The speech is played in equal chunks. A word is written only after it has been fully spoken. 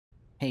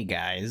Hey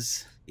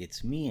guys,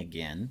 it's me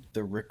again,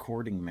 the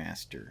recording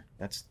master.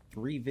 That's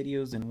 3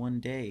 videos in one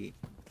day,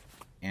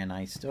 and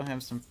I still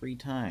have some free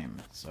time,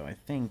 so I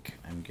think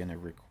I'm gonna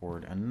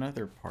record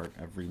another part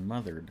of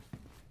Remothered,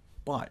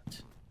 but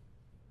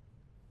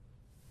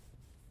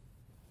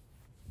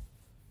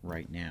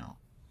right now,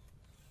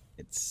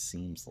 it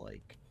seems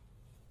like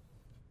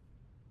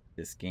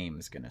this game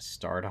is gonna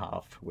start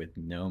off with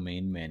no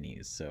main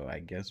menus, so I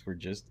guess we're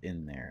just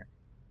in there.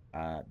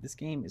 This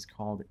game is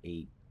called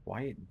A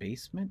Quiet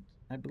Basement,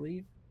 I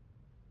believe,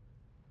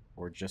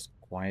 or just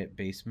Quiet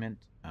Basement.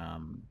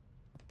 Can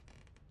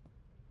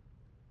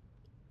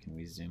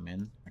we zoom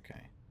in?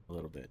 Okay, a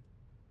little bit.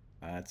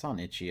 It's on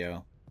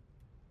itch.io.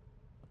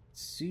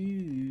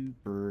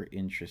 Super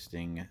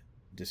interesting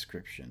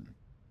description.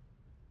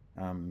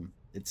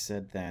 It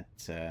said that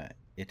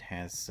it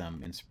has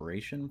some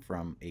inspiration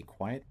from A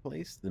Quiet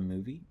Place, the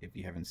movie. If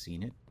you haven't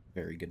seen it,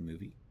 very good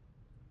movie.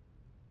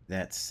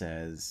 That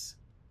says,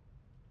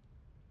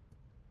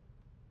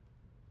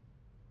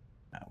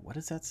 what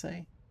does that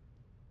say?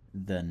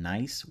 The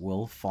nice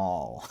will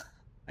fall.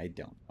 I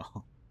don't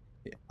know.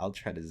 I'll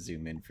try to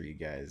zoom in for you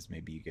guys.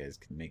 Maybe you guys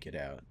can make it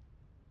out.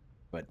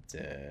 But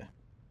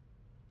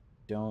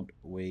don't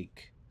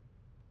make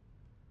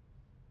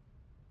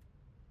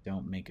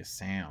a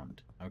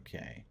sound.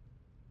 Okay.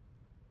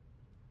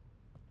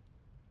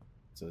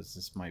 So is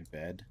this my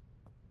bed?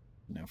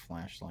 No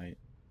flashlight.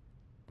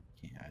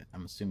 Yeah,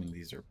 I'm assuming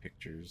these are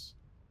pictures.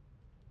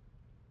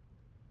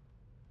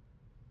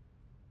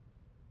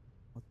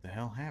 What the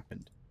hell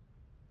happened?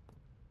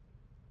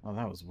 Oh,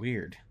 that was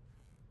weird.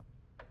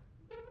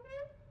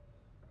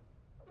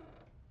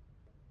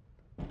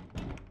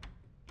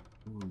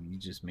 Ooh, you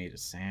just made a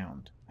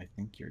sound. I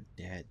think you're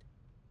dead.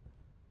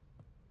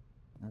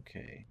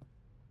 Okay.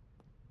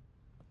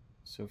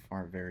 So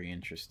far, very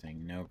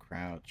interesting. No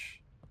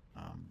crouch.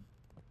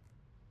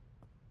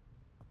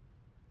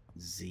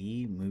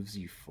 Z moves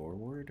you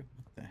forward?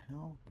 What the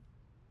hell?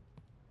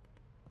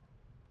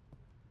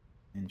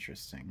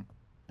 Interesting.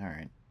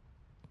 Alright.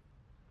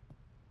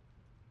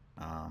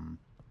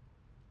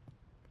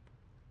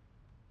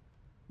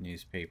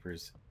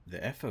 Newspapers. The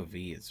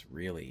FOV is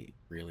really,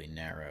 really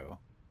narrow.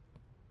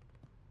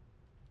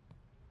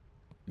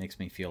 Makes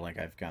me feel like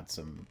I've got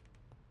some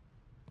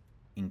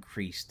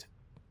increased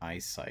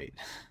eyesight.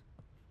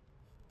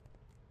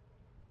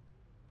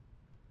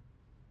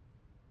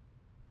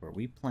 Were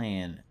we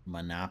playing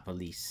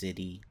Monopoly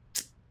City?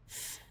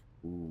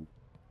 Ooh.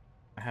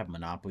 I have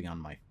Monopoly on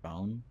my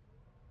phone?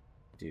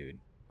 Dude,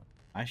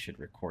 I should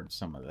record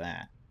some of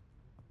that.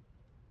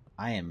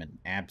 I am an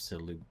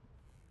absolute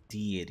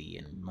deity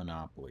in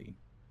Monopoly.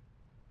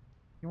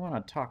 You want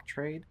to talk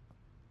trade?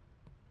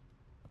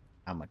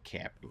 I'm a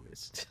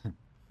capitalist.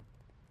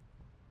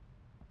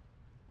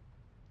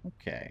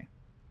 Okay.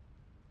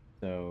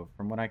 So,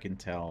 from what I can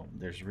tell,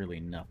 there's really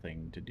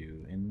nothing to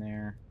do in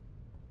there.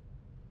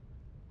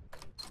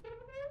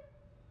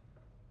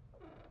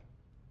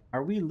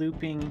 Are we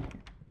looping?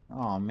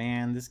 Oh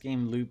man, this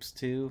game loops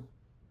too.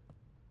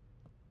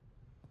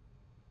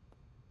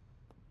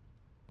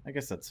 I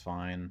guess that's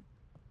fine.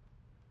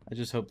 I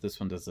just hope this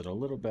one does it a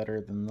little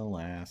better than the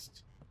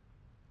last.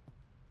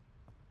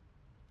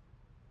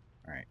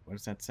 Alright, what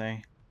does that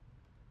say?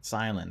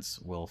 Silence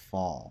will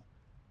fall.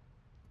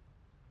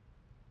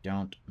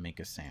 Don't make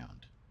a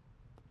sound.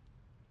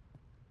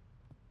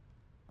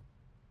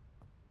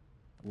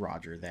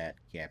 Roger that,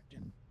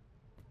 Captain.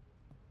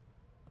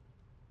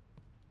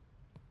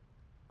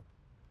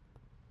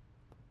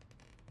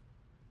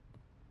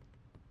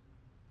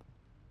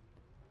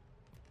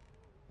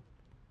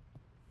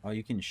 Oh,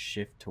 you can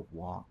shift to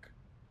walk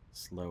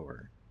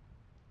slower.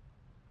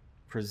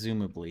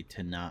 Presumably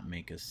to not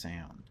make a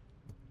sound.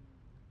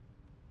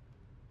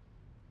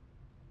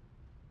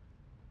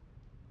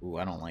 Ooh,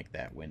 I don't like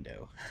that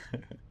window.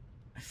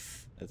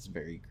 That's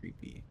very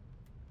creepy.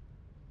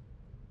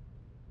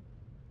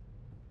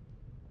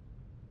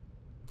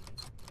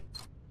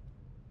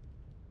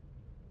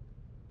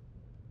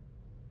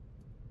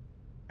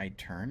 I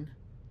turn?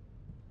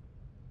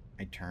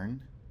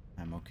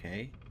 I'm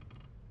okay.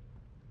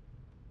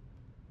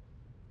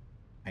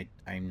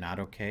 I'm not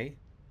okay.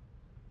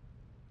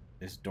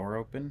 Is door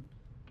open?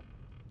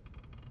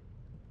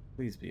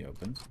 Please be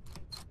open.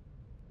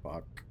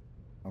 Fuck.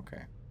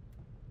 Okay.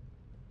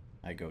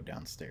 I go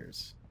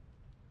downstairs.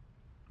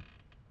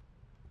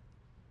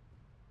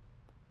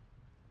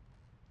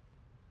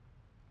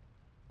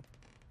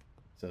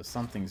 So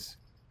something's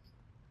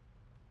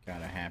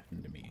gotta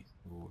happen to me.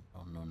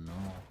 Oh, no, no.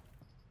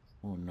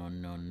 Oh, no,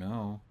 no,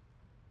 no.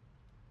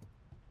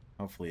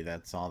 Hopefully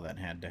that's all that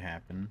had to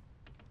happen.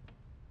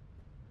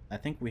 I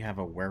think we have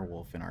a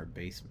werewolf in our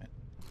basement.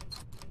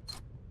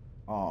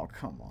 Oh,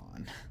 come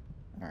on.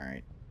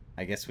 Alright.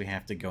 I guess we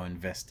have to go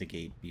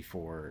investigate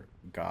before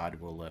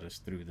God will let us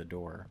through the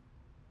door.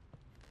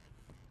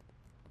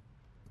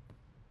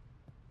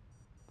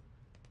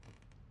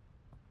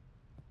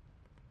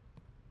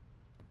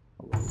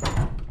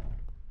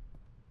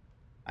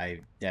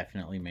 I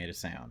definitely made a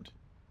sound.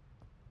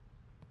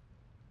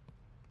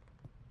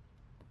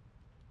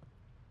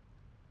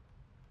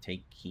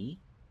 Take key?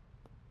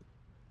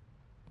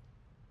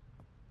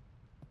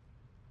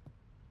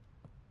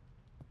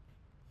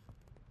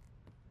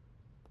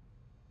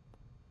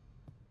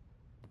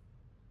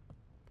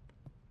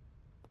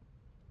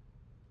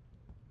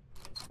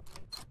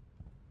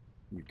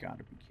 You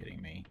gotta be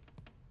kidding me.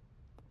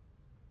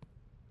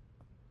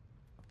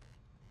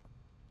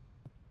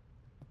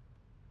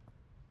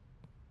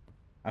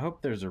 I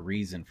hope there's a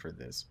reason for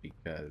this,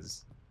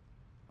 because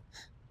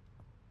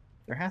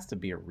there has to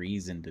be a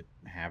reason to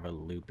have a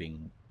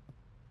looping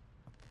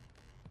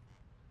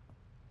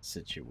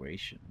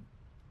situation.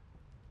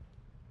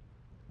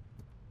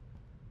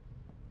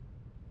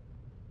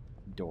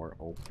 Door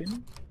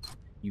open?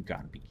 You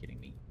gotta be kidding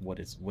me. What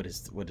is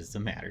the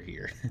matter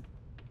here?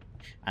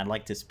 I'd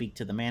like to speak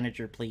to the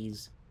manager,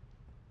 please.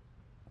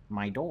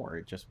 My door,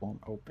 it just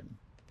won't open.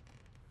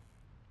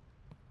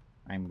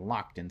 I'm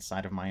locked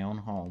inside of my own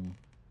home.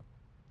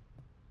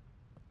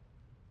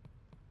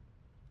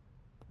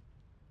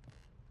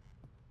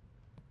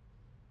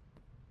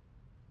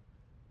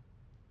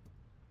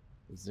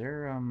 Is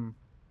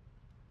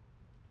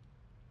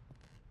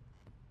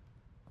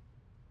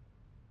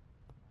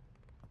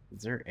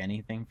there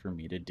anything for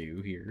me to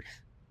do here?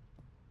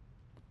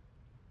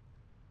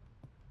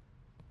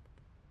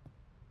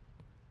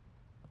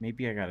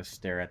 Maybe I gotta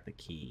stare at the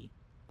key.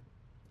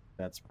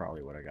 That's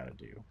probably what I gotta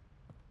do.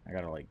 I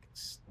gotta, like,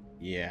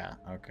 yeah,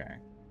 okay.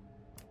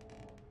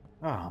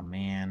 Oh,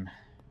 man.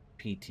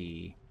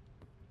 PT.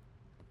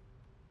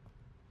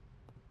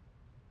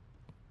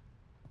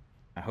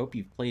 I hope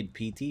you've played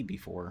PT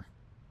before.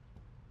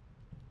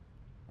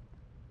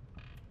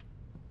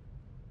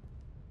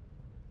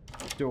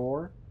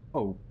 Door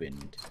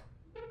opened.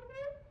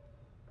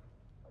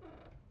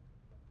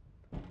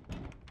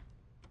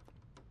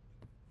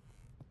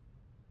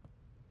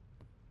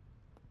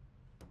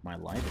 My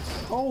light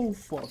is... Oh,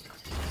 fuck.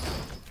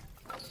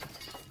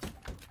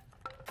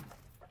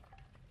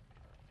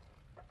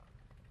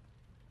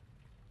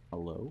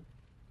 Hello?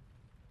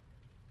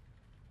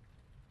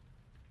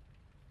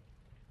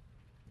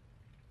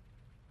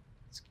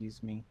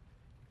 Excuse me?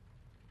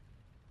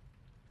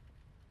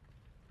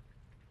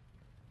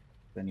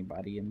 Is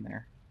anybody in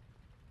there?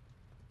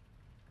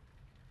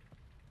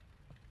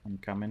 I'm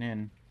coming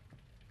in.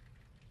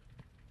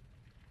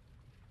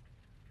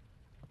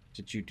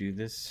 Did you do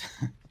this?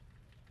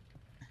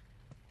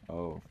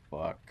 Oh,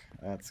 fuck.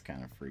 That's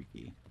kind of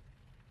freaky.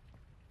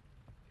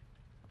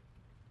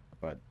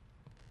 But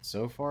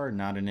so far,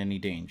 not in any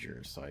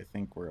danger, so I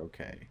think we're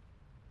okay.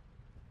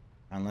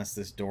 Unless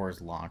this door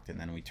is locked and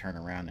then we turn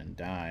around and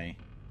die.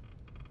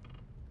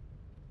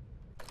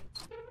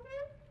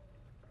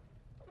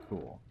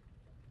 Cool.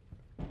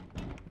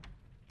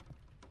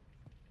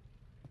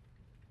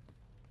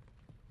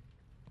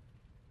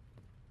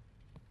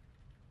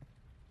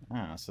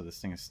 Ah, so this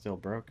thing is still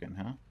broken,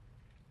 huh?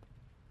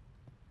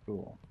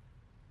 Cool.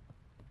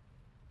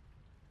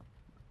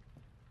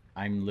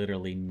 I'm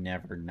literally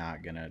never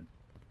not gonna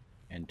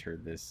enter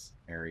this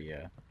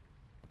area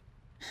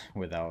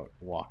without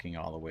walking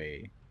all the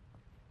way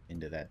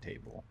into that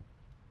table.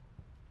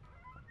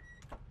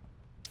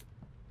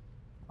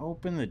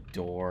 Open the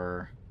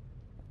door.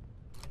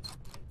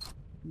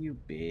 You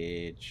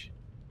bitch.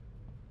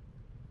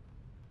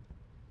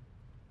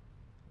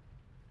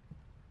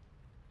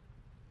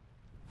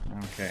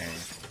 Okay.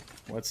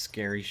 What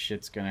scary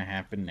shit's gonna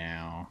happen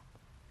now?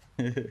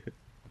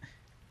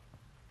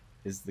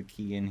 Is the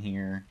key in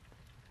here?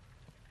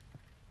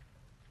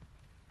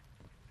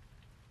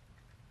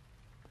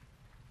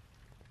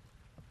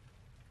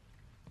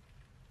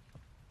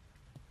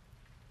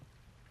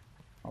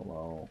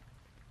 Hello.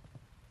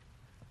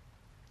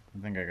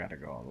 I think I gotta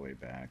go all the way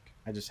back.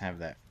 I just have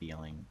that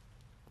feeling.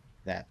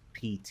 That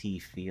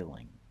PT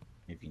feeling,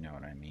 if you know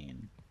what I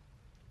mean.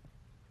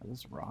 Are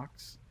those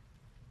rocks?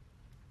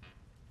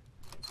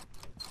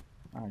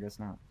 Oh, I guess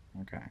not.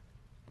 Okay.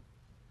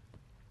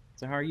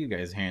 So how are you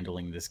guys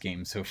handling this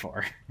game so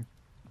far?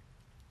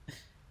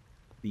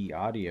 The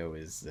audio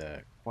is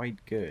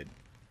quite good.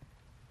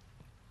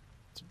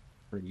 It's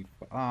pretty...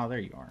 Oh, there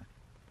you are.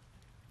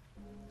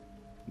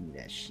 Give me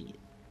that shit.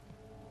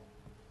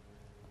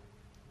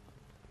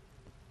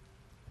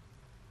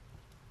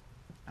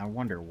 I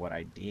wonder what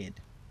I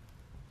did.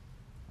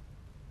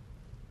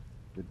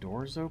 The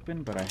door's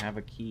open, but I have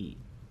a key.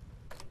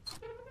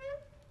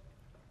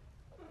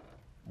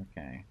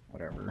 Okay,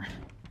 whatever.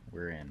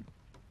 We're in.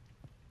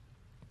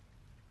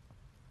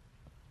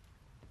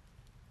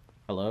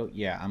 Hello?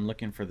 Yeah, I'm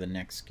looking for the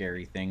next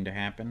scary thing to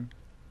happen.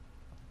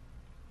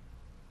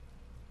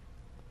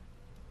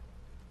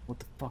 What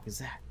the fuck is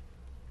that?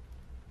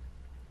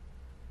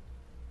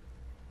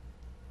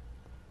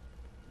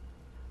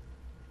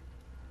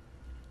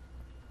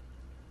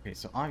 Okay,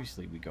 so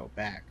obviously we go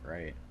back,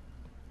 right?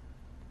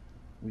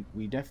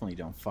 We definitely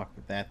don't fuck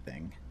with that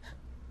thing.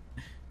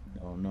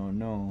 No, no,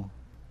 no.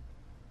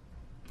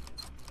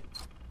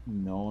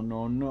 No,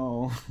 no,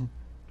 no.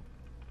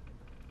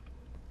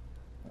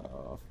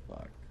 Oh,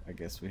 fuck. I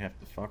guess we have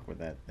to fuck with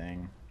that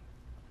thing.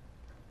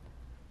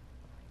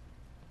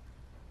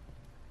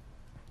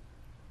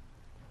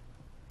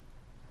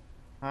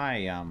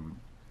 Hi,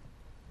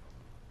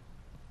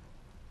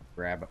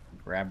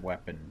 grab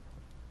weapon.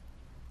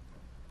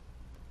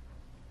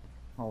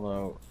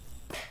 Hello.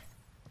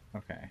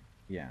 Okay,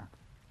 yeah.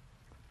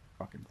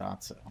 Fucking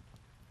thought so.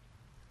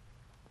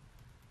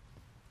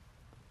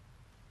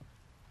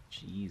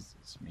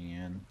 Jesus,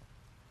 man.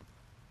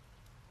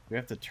 We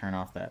have to turn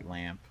off that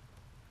lamp.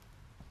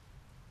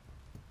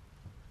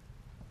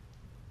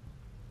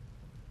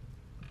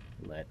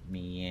 Let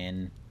me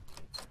in.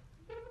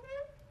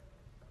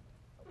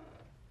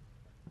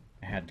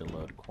 I had to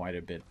load quite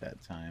a bit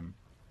that time.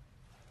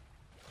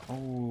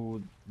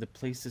 Oh, the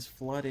place is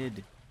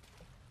flooded.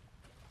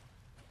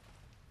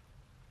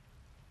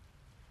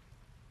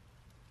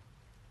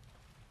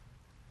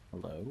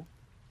 Hello?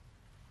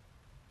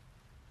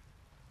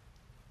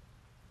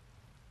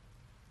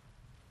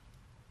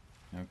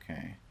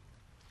 Okay.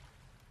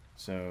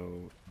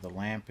 So, the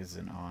lamp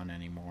isn't on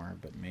anymore,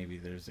 but maybe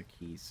there's a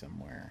key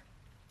somewhere.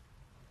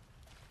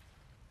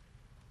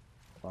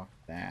 Fuck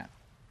that.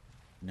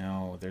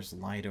 No, there's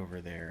light over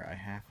there. I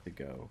have to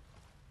go.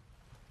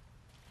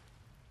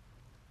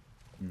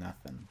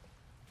 Nothing.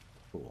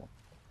 Cool.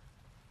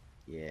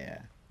 Yeah.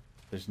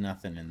 There's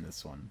nothing in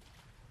this one.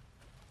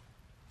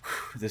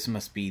 Whew, this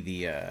must be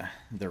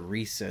the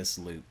recess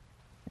loop.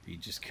 You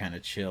just kind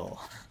of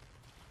chill.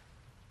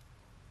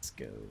 Let's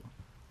go.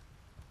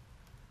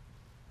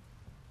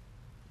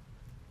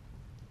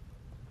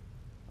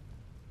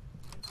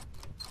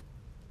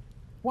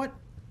 What?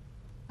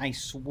 I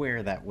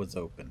swear that was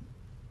open.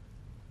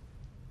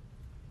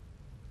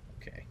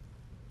 Okay.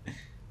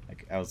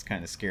 I was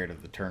kind of scared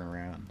of the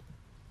turnaround.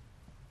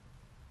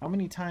 How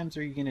many times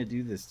are you gonna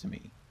do this to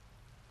me?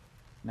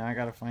 Now I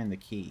gotta find the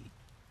key.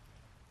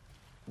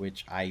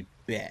 Which I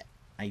bet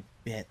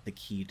the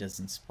key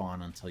doesn't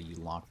spawn until you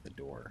lock the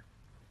door.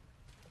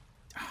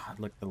 Ah,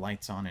 look, the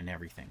light's on and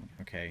everything,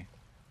 okay?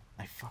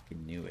 I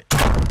fucking knew it.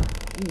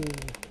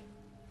 Ooh.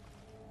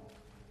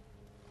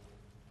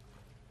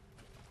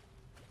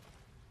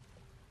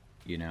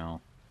 You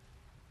know,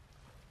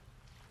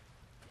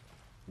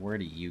 where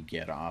do you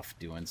get off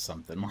doing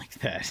something like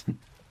that? It's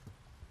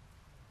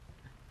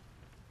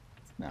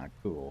not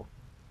cool.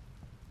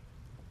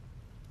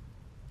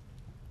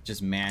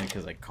 Just mad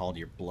because I called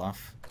your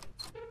bluff?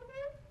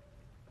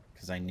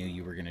 Because I knew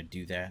you were gonna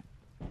do that?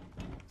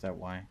 Is that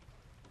why?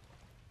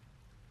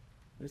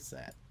 What is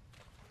that?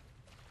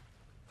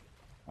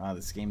 Oh,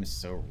 this game is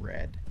so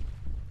red.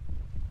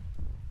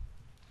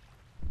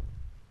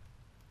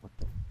 What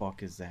the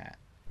fuck is that?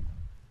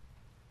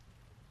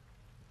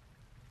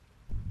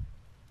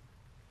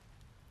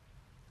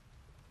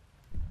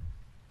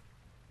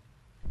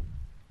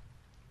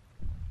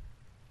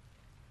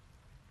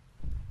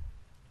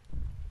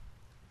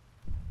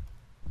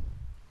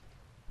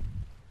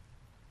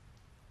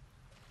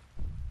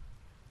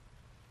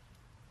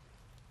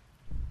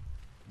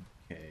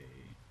 Okay.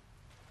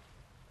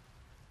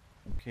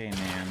 Okay,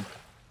 man.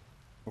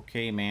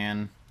 Okay,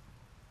 man.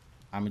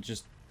 I'm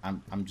just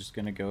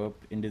gonna go up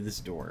into this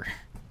door.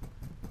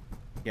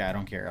 Yeah, I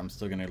don't care. I'm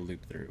still gonna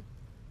loop through.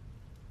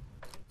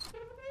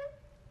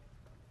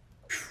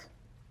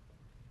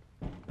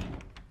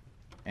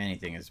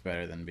 Anything is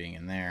better than being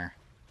in there.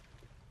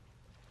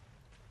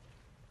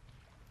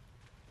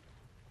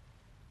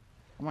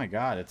 Oh my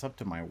god, it's up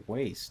to my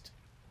waist.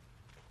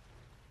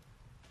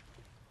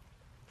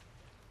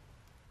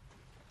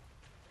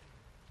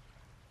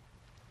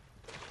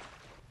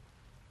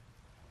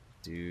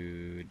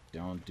 Dude,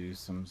 don't do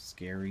some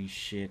scary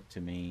shit to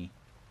me.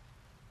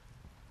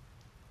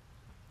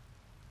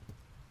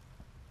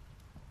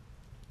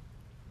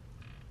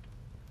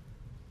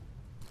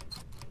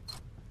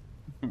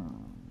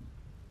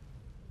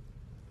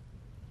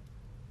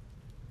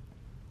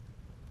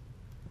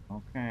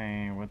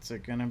 Okay, what's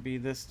it gonna be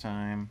this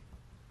time?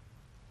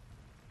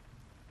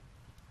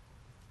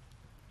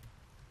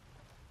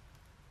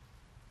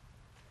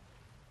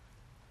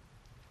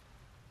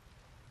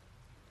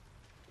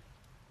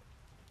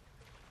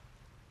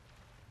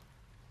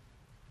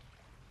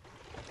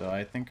 So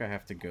I think I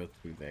have to go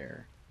through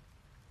there.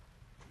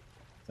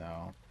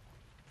 So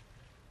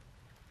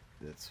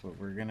that's what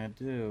we're gonna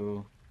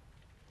do.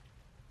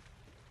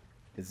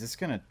 Is this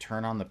gonna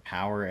turn on the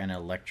power and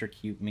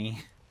electrocute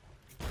me?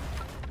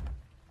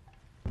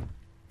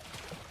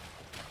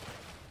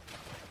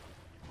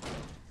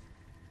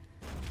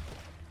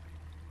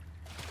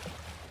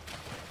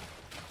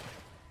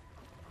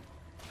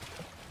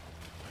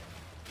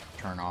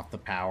 Turn off the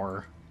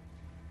power.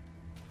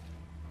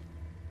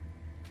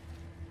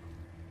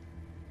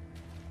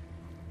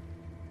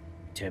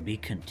 To be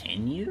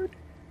continued?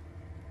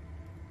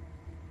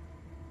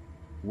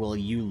 Will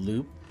you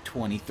loop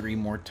 23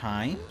 more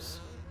times?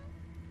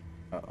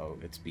 Uh-oh,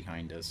 it's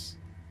behind us.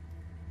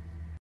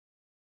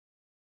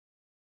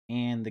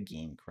 And the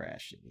game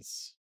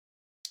crashes.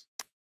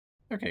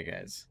 Okay,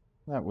 guys.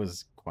 That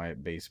was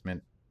Quiet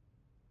Basement.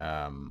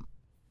 Final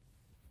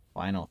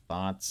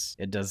thoughts.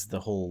 It does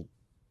the whole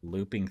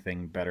looping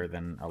thing better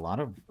than a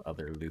lot of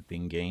other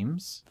looping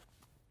games.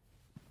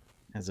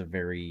 Has a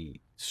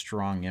very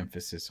strong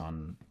emphasis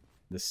on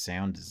the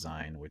sound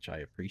design, which I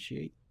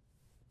appreciate.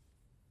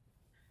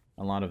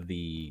 A lot of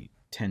the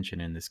tension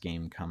in this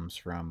game comes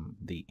from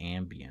the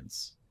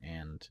ambience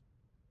and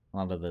a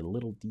lot of the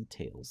little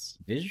details.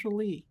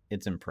 Visually,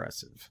 it's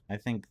impressive. I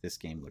think this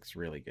game looks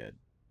really good.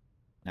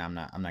 Now, I'm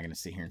not going to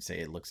sit here and say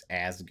it looks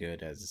as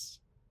good as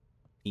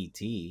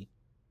PT,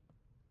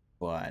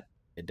 but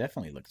it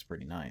definitely looks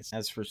pretty nice.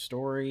 As for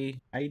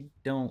story, I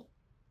don't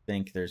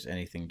think there's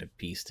anything to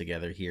piece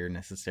together here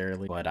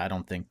necessarily, but I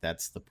don't think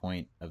that's the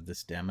point of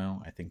this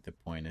demo. I think the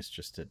point is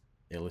just to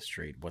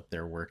illustrate what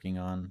they're working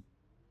on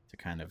to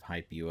kind of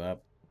hype you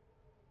up,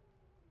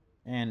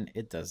 and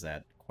it does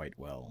that quite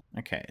well.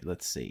 Okay,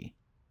 let's see.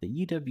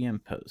 The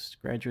UWM Post.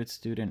 Graduate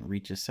student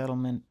reaches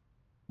settlement.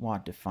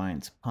 What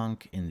defines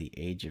punk in the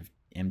age of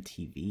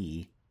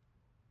MTV?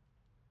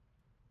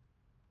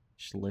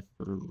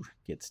 Schliffer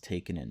gets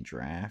taken in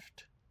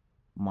draft.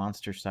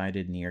 Monster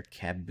sighted near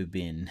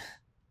Kabubin.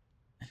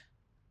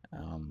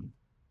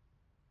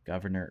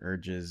 Governor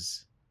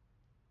urges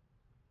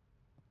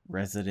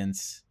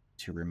residents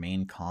to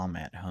remain calm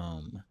at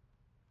home.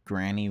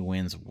 Granny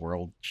wins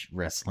World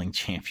Wrestling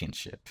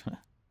Championship.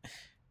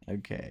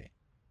 Okay.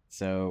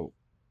 So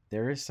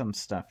there is some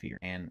stuff here,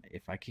 and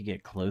if I could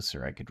get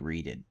closer, I could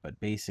read it. But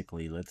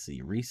basically, let's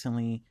see.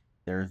 Recently,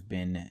 there have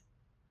been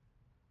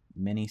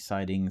many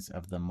sightings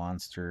of the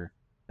monster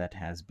that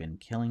has been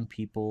killing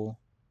people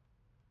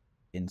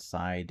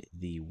inside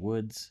the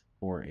woods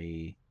for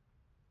a.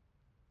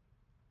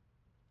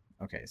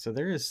 Okay, so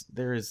there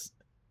is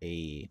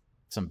a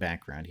some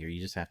background here.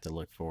 You just have to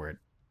look for it.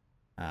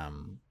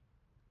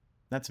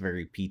 That's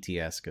very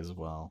PT-esque as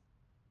well.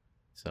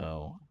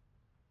 So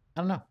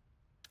I don't know.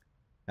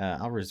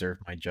 I'll reserve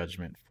my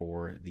judgment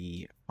for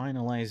the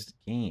finalized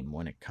game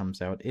when it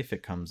comes out. If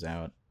it comes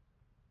out,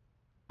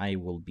 I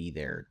will be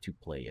there to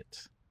play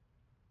it.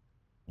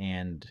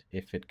 And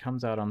if it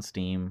comes out on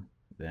Steam,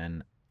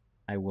 then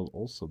I will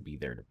also be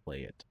there to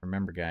play it.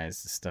 Remember,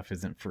 guys, this stuff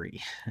isn't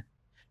free.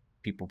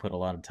 People put a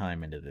lot of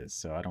time into this,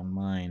 so I don't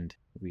mind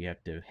if we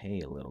have to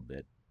pay a little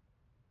bit.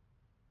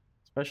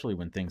 Especially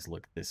when things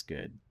look this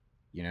good.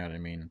 You know what I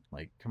mean?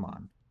 Like, come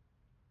on.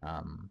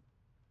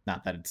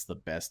 Not that it's the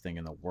best thing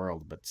in the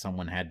world, but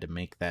someone had to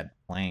make that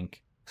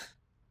plank.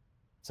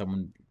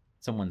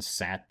 Someone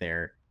sat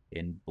there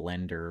in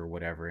Blender or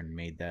whatever and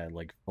made that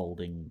like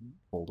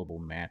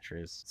foldable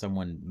mattress.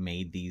 Someone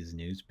made these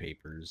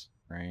newspapers,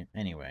 right?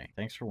 Anyway,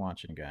 thanks for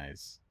watching,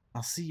 guys.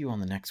 I'll see you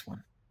on the next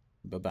one.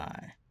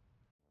 Bye-bye.